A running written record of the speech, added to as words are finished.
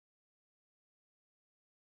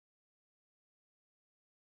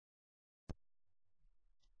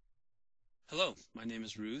Hello, my name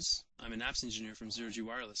is Ruse. I'm an apps engineer from ZeroG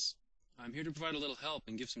Wireless. I'm here to provide a little help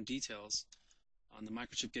and give some details on the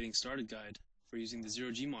Microchip Getting Started guide for using the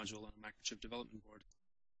ZeroG module on a Microchip development board.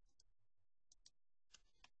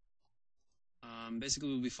 Basically,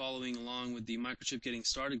 we'll be following along with the Microchip Getting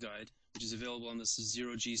Started guide, which is available on the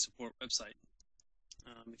ZeroG support website.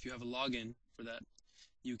 If you have a login for that,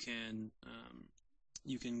 you can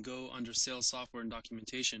go under Sales Software and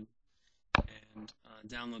Documentation and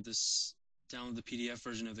download the PDF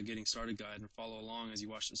version of the Getting Started guide and follow along as you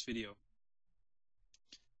watch this video.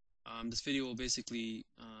 This video will basically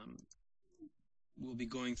we'll be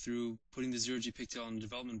going through putting the ZeroG pigtail on the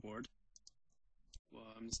development board,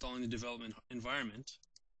 installing the development environment,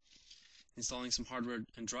 installing some hardware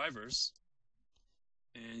and drivers,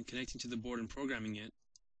 and connecting to the board and programming it,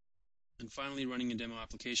 and finally running a demo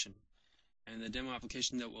application. And the demo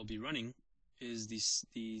application that we'll be running is the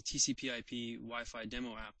TCP/IP Wi-Fi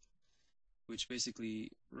demo app, which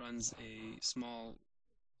basically runs a small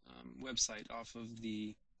website off of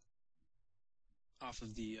the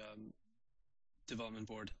development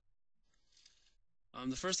board.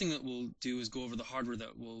 The first thing that we'll do is go over the hardware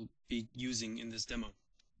that we'll be using in this demo.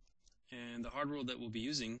 And the hardware that we'll be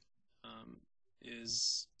using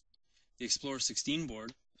is the Explorer 16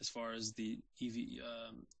 board. As far as the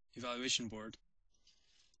evaluation board,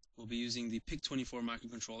 we'll be using the PIC24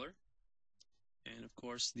 microcontroller, and of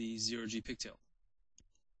course the ZeroG pigtail.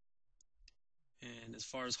 And as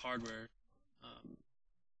far as hardware,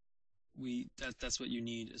 that's what you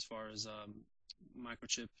need as far as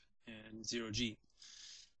Microchip and ZeroG.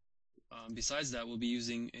 Besides that, we'll be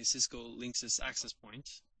using a Cisco Linksys access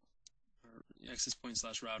point, or access point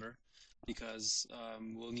 / router, because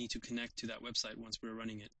we'll need to connect to that website once we're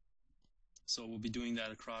running it. So we'll be doing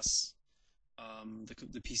that across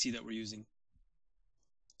the PC that we're using.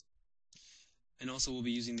 And also we'll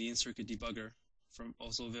be using the in-circuit debugger,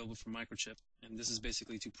 also available from Microchip, and this is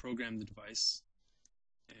basically to program the device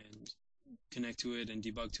and connect to it and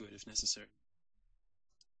debug to it if necessary.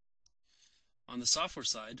 On the software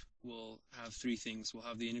side, we'll have three things. We'll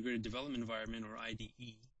have the Integrated Development Environment, or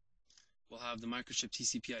IDE. We'll have the Microchip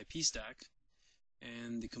TCP/IP stack,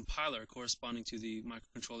 and the compiler corresponding to the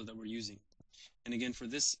microcontroller that we're using. And again, for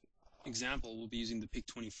this example, we'll be using the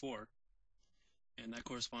PIC24, and that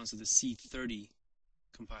corresponds to the C30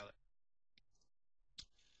 compiler.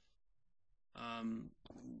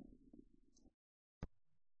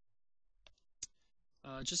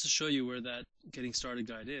 Just to show you where that Getting Started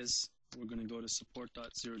guide is, we're going to go to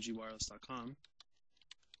support.zerogwireless.com.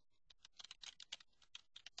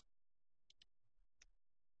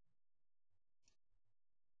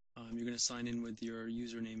 You're going to sign in with your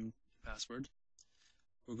username and password.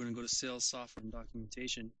 We're going to go to Sales Software and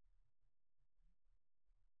Documentation.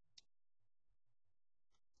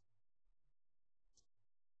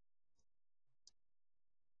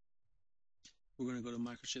 We're going to go to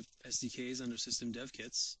Microchip SDKs under System Dev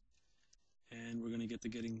Kits, and we're going to get the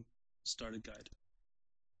Getting Started guide.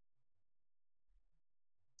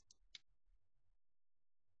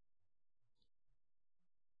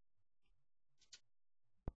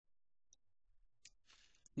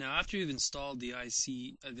 Now, after you've installed the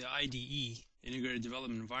IDE, Integrated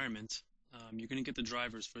Development Environment, you're going to get the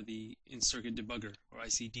drivers for the in-circuit debugger, or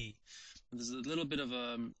ICD. There's a little bit of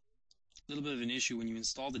an issue when you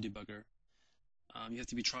install the debugger. You have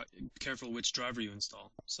to be careful which driver you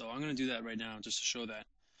install. So I'm going to do that right now just to show that.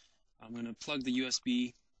 I'm going to plug the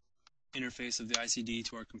USB interface of the ICD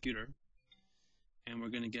to our computer, and we're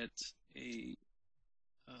going to get a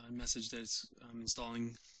message that it's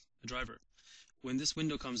installing a driver. When this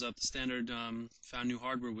window comes up, the standard Found New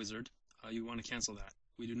Hardware wizard, you want to cancel that.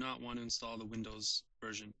 We do not want to install the Windows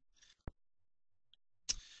version.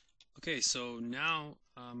 Okay, so now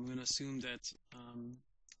I'm going to assume that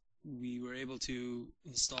we were able to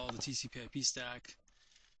install the TCP/IP stack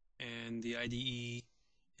and the IDE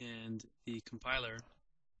and the compiler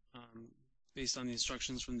based on the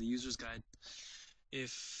instructions from the user's guide.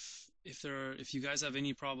 If you guys have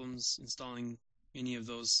any problems installing any of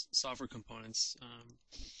those software components,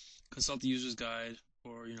 consult the user's guide,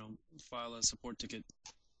 or file a support ticket,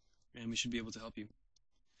 and we should be able to help you.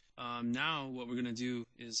 Now what we're going to do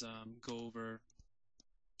is go over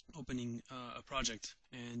opening a project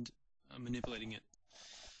and manipulating it.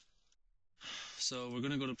 So we're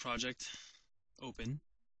going to go to Project, Open,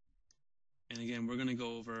 and again we're going to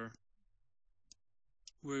go over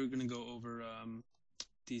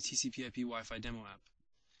the TCP/IP Wi-Fi demo app.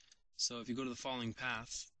 So if you go to the following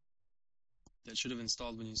path that should have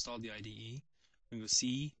installed when you installed the IDE, we're going to go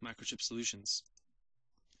C, Microchip Solutions,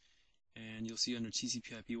 and you'll see under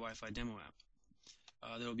TCP/IP Wi-Fi demo app.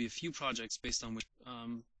 there will be a few projects based on which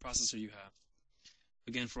processor you have.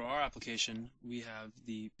 Again, for our application, we have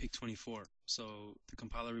the PIC24. So the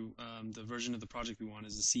compiler, the version of the project we want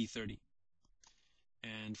is the C30.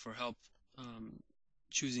 And for help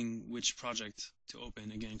choosing which project to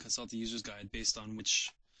open, again, consult the user's guide based on which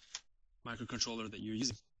microcontroller that you're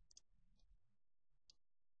using.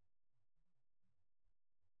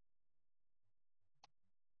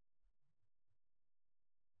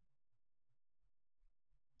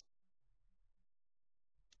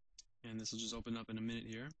 And this will just open up in a minute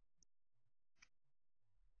here.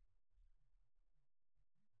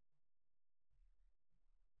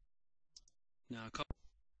 Now,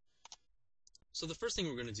 so the first thing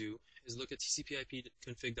we're going to do is look at tcp/ip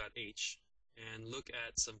config.h and look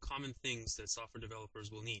at some common things that software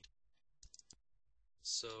developers will need.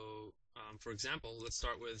 So, for example, let's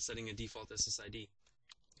start with setting a default SSID.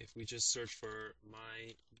 If we just search for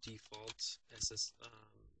my default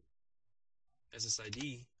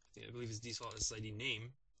SSID, I believe it's default SSID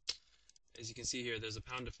name, as you can see here, there's a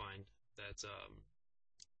pound defined that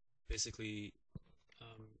basically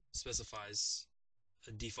specifies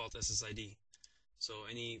a default SSID. So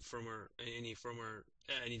any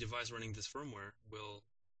device running this firmware will,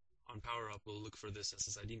 on power up, will look for this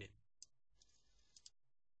SSID name,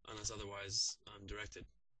 unless otherwise directed.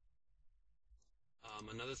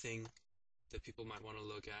 Another thing that people might want to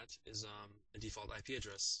look at is a default IP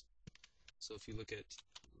address. So if you look at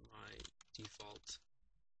my default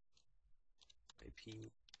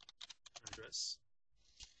IP address,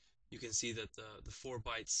 you can see that the 4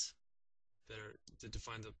 bytes that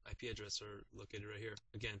define the IP address are located right here.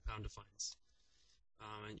 Again, pound defines.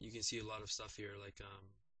 And you can see a lot of stuff here, like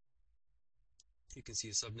you can see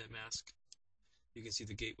a subnet mask, you can see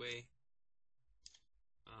the gateway,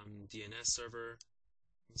 DNS server,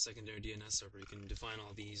 secondary DNS server. You can define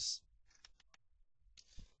all these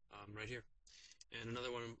right here. And another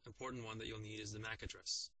important one that you'll need is the MAC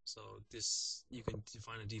address. So this, you can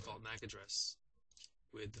define a default MAC address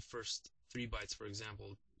with the first 3 bytes, for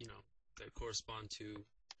example, that correspond to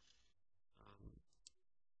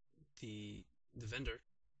the vendor,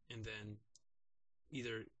 and then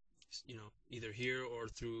either here or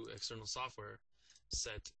through external software,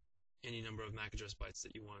 set any number of MAC address bytes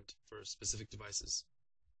that you want for specific devices.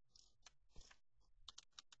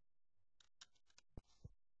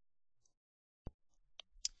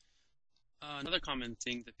 Another common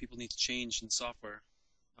thing that people need to change in software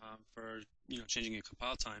for changing a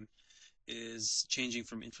compile time is changing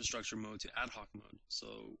from infrastructure mode to ad hoc mode.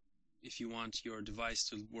 So if you want your device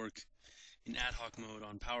to work in ad hoc mode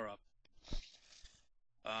on power up,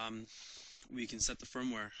 we can set the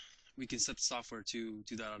firmware, we can set the software to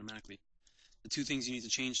do that automatically. The 2 things you need to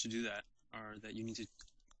change to do that are that you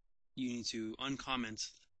need to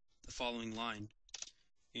uncomment the following line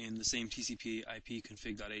in the same tcp/ip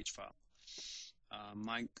config.h file.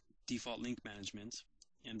 My default link management,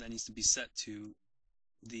 and that needs to be set to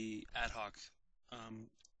the ad hoc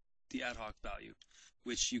value,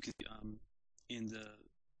 which you can in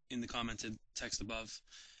the commented text above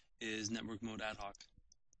is network mode ad hoc.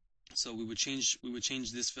 So we would change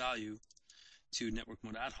this value to network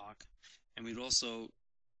mode ad hoc, and we'd also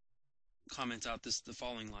comment out the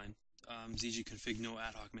following line, ZeroG config no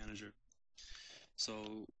ad hoc manager.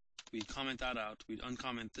 So we'd comment that out, we'd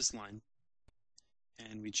uncomment this line,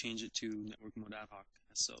 and we change it to network mode ad hoc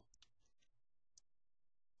as so.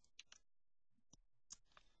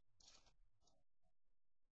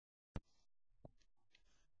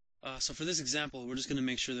 So for this example, we're just going to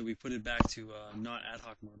make sure that we put it back to not ad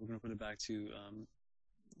hoc mode. We're going to put it back to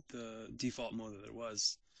the default mode that it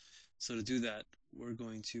was. So to do that, we're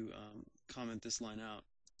going to comment this line out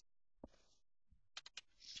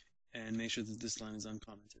and make sure that this line is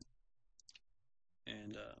uncommented.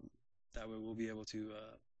 And that way we'll be able to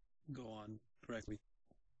go on correctly.